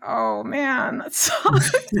like, oh man, that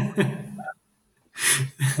sucks.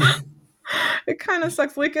 It kind of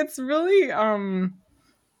sucks. Like it's really anyway,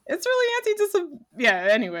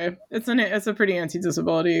 it's a pretty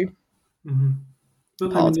anti-disability. Mm-hmm.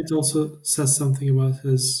 But I mean, it also says something about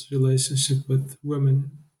his relationship with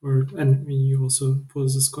women. You also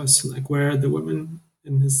pose this question, like, where are the women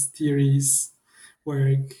in his theories?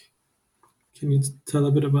 Can you tell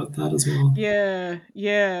a bit about that as well? Yeah.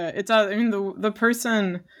 It does. I mean,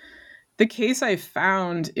 the case I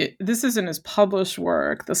found, this is in his published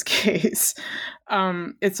work, this case.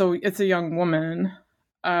 It's a young woman.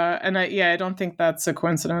 And I don't think that's a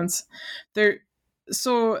coincidence.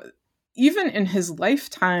 So even in his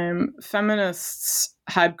lifetime, feminists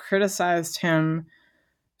had criticized him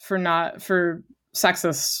for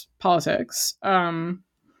sexist politics.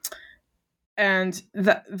 And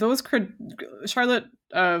Charlotte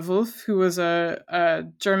Wolff, who was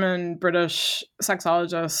a German-British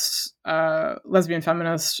sexologist, lesbian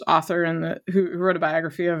feminist author, who wrote a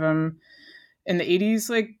biography of him in the 80s,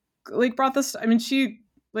 like brought this. I mean, she,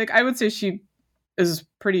 like, I would say she is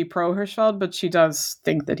pretty pro Hirschfeld, but she does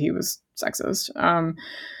think that he was sexist.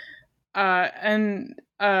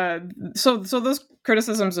 So those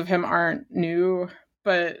criticisms of him aren't new,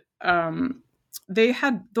 but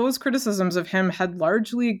those criticisms of him had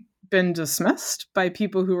largely been dismissed by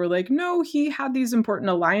people who were like, no, he had these important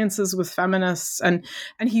alliances with feminists, and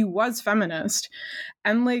he was feminist,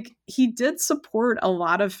 and like he did support a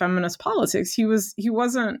lot of feminist politics. He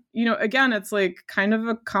wasn't, again, it's like kind of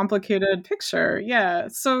a complicated picture. Yeah.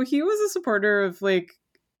 So he was a supporter of like,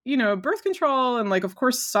 birth control and like, of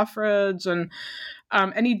course, suffrage,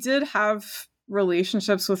 and he did have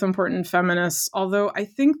relationships with important feminists, although I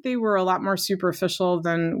think they were a lot more superficial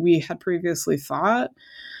than we had previously thought.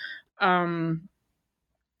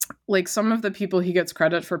 Like some of the people he gets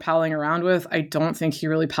credit for palling around with, I don't think he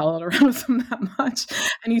really palled around with them that much.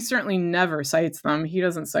 And he certainly never cites them. He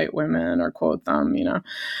doesn't cite women or quote them,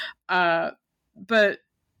 but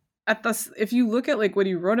if you look at like what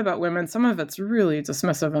he wrote about women, some of it's really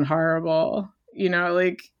dismissive and horrible, and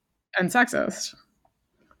sexist.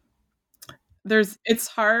 It's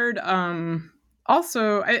hard.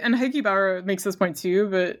 Also, and Heike Bauer makes this point too,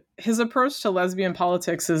 but his approach to lesbian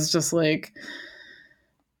politics is just like,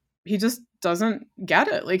 he just doesn't get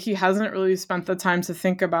it. Like he hasn't really spent the time to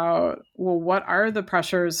think about, well, what are the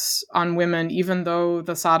pressures on women, even though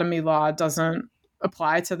the sodomy law doesn't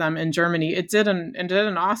apply to them in Germany. It did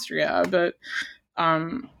in Austria, but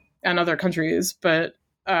and other countries, but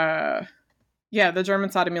the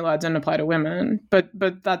German sodomy law didn't apply to women, but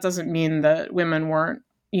that doesn't mean that women weren't,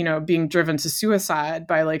 being driven to suicide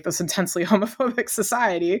by like this intensely homophobic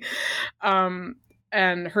society. And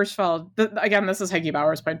Hirschfeld, again, this is Heike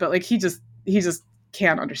Bauer's point, but like he just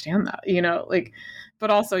can't understand that, but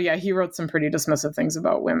also, yeah, he wrote some pretty dismissive things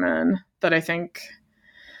about women that I think,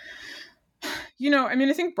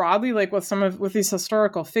 I think broadly, like with these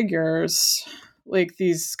historical figures, like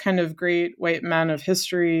these kind of great white men of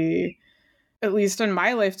history, at least in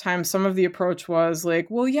my lifetime, some of the approach was like,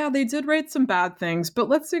 well, yeah, they did write some bad things, but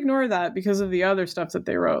let's ignore that because of the other stuff that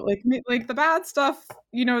they wrote. Like the bad stuff,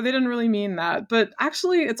 they didn't really mean that. But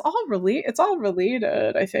actually, it's all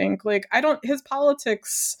related, I think. Like, his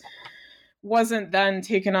politics wasn't then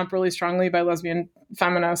taken up really strongly by lesbian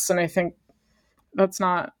feminists. And I think that's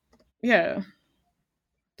not, yeah,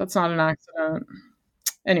 that's not an accident.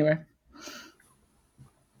 Anyway.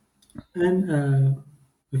 And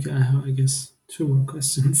okay, I guess two more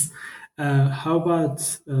questions. How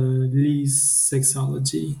about Lee's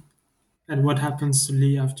sexology, and what happens to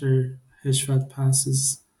Lee after Hirschfeld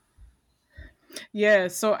passes? Yeah,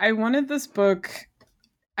 so I wanted this book.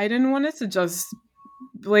 I didn't want it to just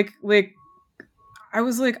like I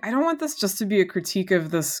was like, I don't want this just to be a critique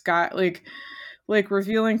of this guy, like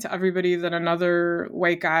revealing to everybody that another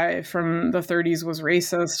white guy from the 30s was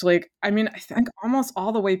racist. Like, I mean, I think almost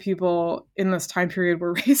all the white people in this time period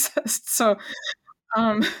were racist. So,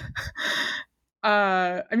 um,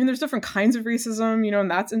 I mean, there's different kinds of racism, you know,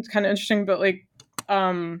 and that's kind of interesting. But like,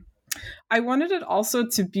 um, I wanted it also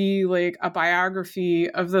to be like a biography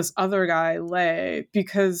of this other guy, Lay,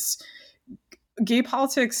 because gay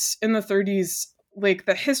politics in the 30s, like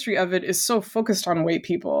the history of it is so focused on white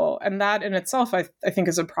people, and that in itself I think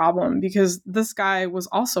is a problem, because this guy was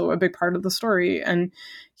also a big part of the story, and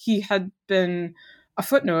he had been a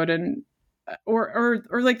footnote, and or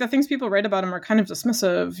like the things people write about him are kind of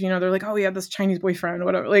dismissive, you know, they're like, oh, he had this Chinese boyfriend,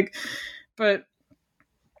 whatever, like, but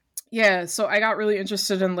yeah, so I got really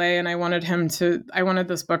interested in Lay, and I wanted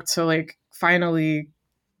this book to like finally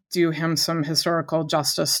do him some historical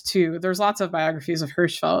justice too. There's lots of biographies of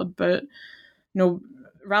Hirschfeld, but no,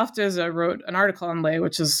 Ralph Dizza wrote an article on Lay,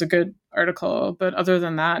 which is a good article, but other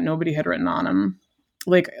than that, nobody had written on him,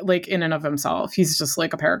 like in and of himself. He's just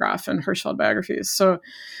like a paragraph in Hirschfeld biographies. So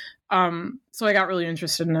I got really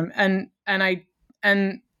interested in him,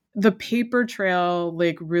 and the paper trail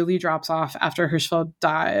like really drops off after Hirschfeld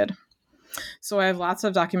died. So I have lots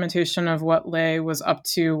of documentation of what Lay was up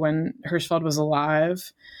to when Hirschfeld was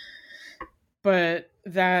alive. But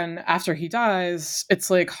then after he dies, it's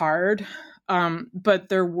like hard. But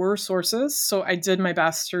there were sources, so I did my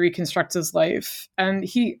best to reconstruct his life, and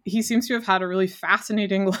he seems to have had a really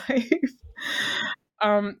fascinating life,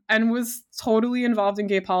 and was totally involved in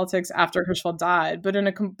gay politics after Hirschfeld died. But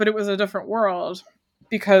it was a different world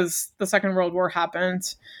because the Second World War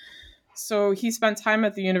happened. So he spent time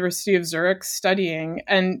at the University of Zurich studying,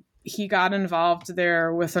 and he got involved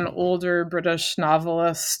there with an older British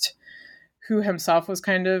novelist who himself was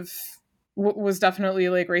kind of was definitely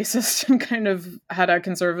like racist and kind of had a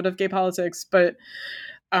conservative gay politics. But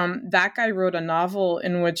that guy wrote a novel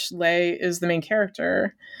in which Lay is the main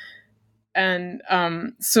character. And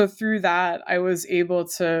so through that,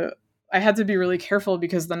 I had to be really careful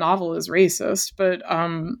because the novel is racist, but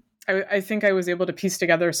I think I was able to piece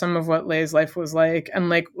together some of what Lay's life was like, and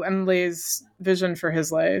Lay's vision for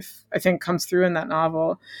his life, I think, comes through in that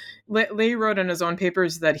novel. Lay wrote in his own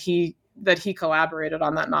papers that he collaborated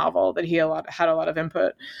on that novel, that he had a lot of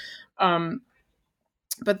input.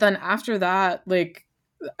 But then after that, like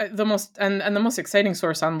the most exciting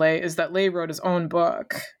source on Lay is that Lay wrote his own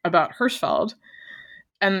book about Hirschfeld.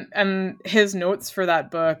 And his notes for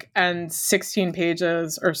that book and 16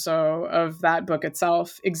 pages or so of that book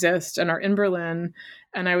itself exist and are in Berlin,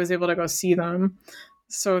 and I was able to go see them.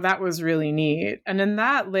 So that was really neat. And in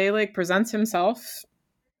that, Lay like presents himself,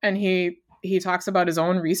 and he talks about his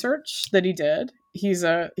own research that he did. He's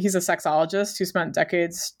a sexologist who spent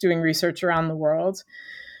decades doing research around the world.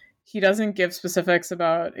 He doesn't give specifics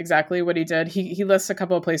about exactly what he did. He lists a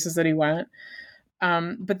couple of places that he went.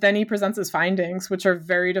 But then he presents his findings, which are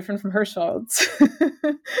very different from Hirschfeld's.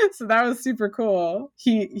 So that was super cool.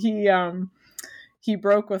 He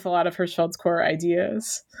broke with a lot of Hirschfeld's core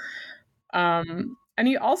ideas. And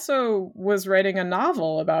he also was writing a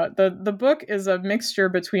novel about the book is a mixture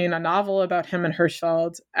between a novel about him and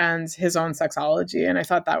Hirschfeld and his own sexology. And I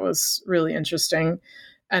thought that was really interesting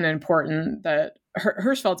and important, that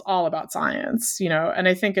Hirschfeld's all about science, you know, and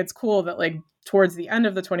I think it's cool that like towards the end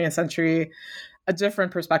of the 20th century, a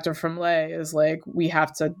different perspective from Lay is like, we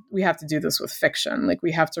have to do this with fiction. Like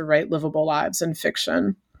we have to write livable lives in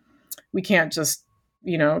fiction. We can't just,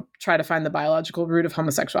 you know, try to find the biological root of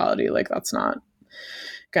homosexuality. Like that's not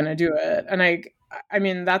going to do it. And I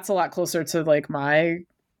mean, that's a lot closer to like my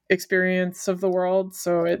experience of the world.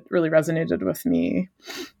 So it really resonated with me.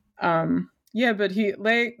 Yeah, but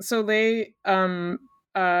Lay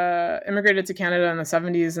immigrated to Canada in the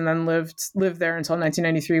 70s and then lived there until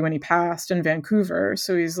 1993 when he passed in Vancouver.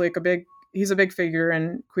 So he's like a big figure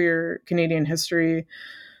in queer Canadian history,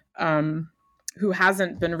 who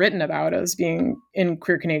hasn't been written about as being in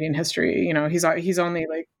queer Canadian history. You know, he's always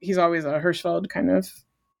a Hirschfeld kind of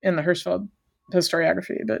in the Hirschfeld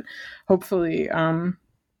historiography, but hopefully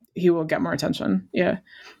he will get more attention. Yeah.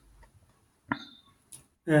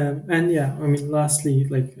 And yeah, I mean, lastly,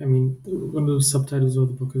 one of the subtitles of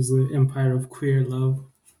the book is The Empire of Queer Love.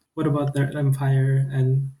 what about their empire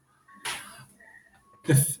and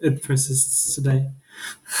if it persists today?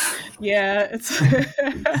 Yeah, it's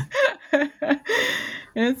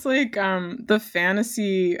it's like the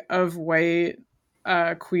fantasy of white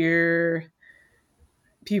queer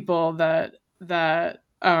people that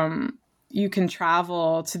you can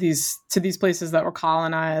travel to these places that were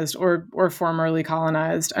colonized or formerly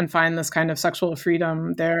colonized and find this kind of sexual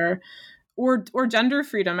freedom there, or gender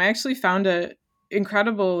freedom. I actually found it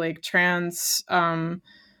incredible, like trans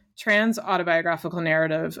autobiographical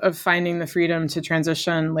narrative of finding the freedom to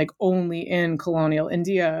transition like only in colonial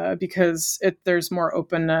India, because there's more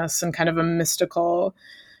openness and kind of a mystical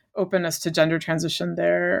openness to gender transition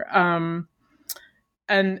there.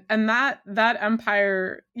 And that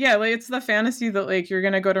empire, yeah, like it's the fantasy that like you're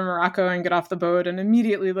gonna go to Morocco and get off the boat and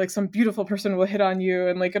immediately like some beautiful person will hit on you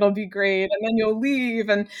and like it'll be great, and then you'll leave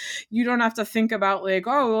and you don't have to think about like,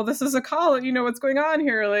 oh well, this is a college, what's going on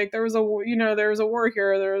here, like there was a war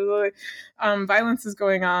here, there was violence is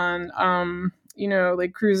going on,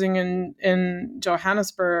 like cruising in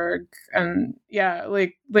Johannesburg, and yeah,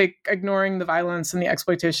 like ignoring the violence and the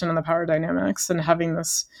exploitation and the power dynamics and having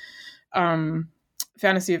this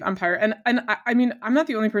fantasy of empire. And I mean, I'm not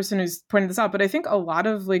the only person who's pointed this out, but I think a lot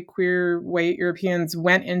of like queer white Europeans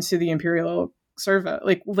went into the imperial service,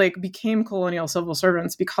 like became colonial civil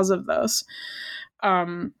servants because of this.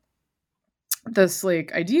 This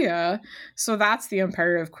like idea. So that's the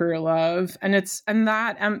empire of queer love, and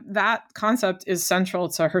that concept is central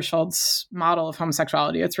to Hirschfeld's model of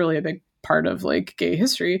homosexuality. It's really a big part of like gay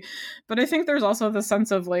history. But I think there's also the sense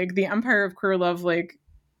of like the empire of queer love. Like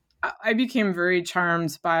I became very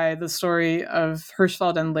charmed by the story of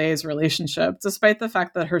Hirschfeld and Leigh's relationship, despite the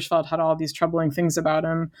fact that Hirschfeld had all these troubling things about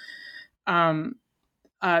him.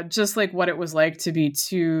 Just like what it was like to be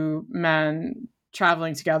two men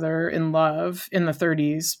traveling together in love in the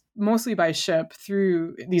 30s, mostly by ship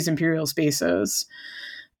through these imperial spaces.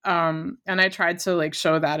 And I tried to like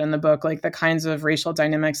show that in the book, like the kinds of racial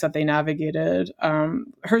dynamics that they navigated.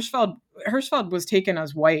 Hirschfeld was taken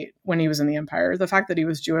as white when he was in the empire. The fact that he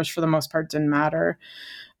was Jewish for the most part didn't matter.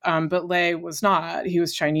 But Leigh was not. He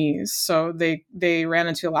was Chinese. So they ran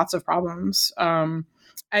into lots of problems. And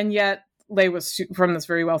yet Leigh was from this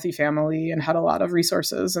very wealthy family and had a lot of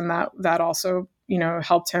resources. And that also,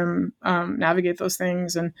 helped him navigate those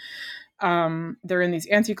things. And they're in these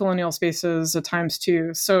anti-colonial spaces at times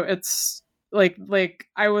too. So it's like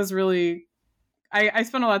I was really, I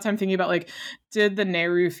spent a lot of time thinking about like, did the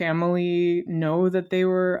Nehru family know that they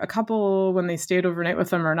were a couple when they stayed overnight with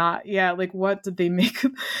them or not? Yeah. Like what did they make?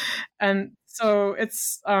 And so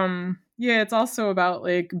it's, it's also about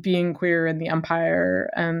like being queer in the empire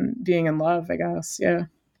and being in love, I guess. Yeah.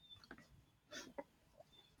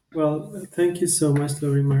 Well, thank you so much,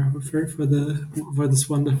 Laurie Marhofer, for this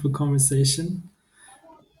wonderful conversation.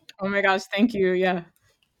 Oh my gosh, thank you. Yeah.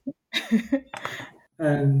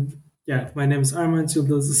 And yeah, my name is Armand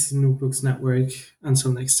Jubles. This is New Books Network.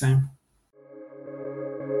 Until next time.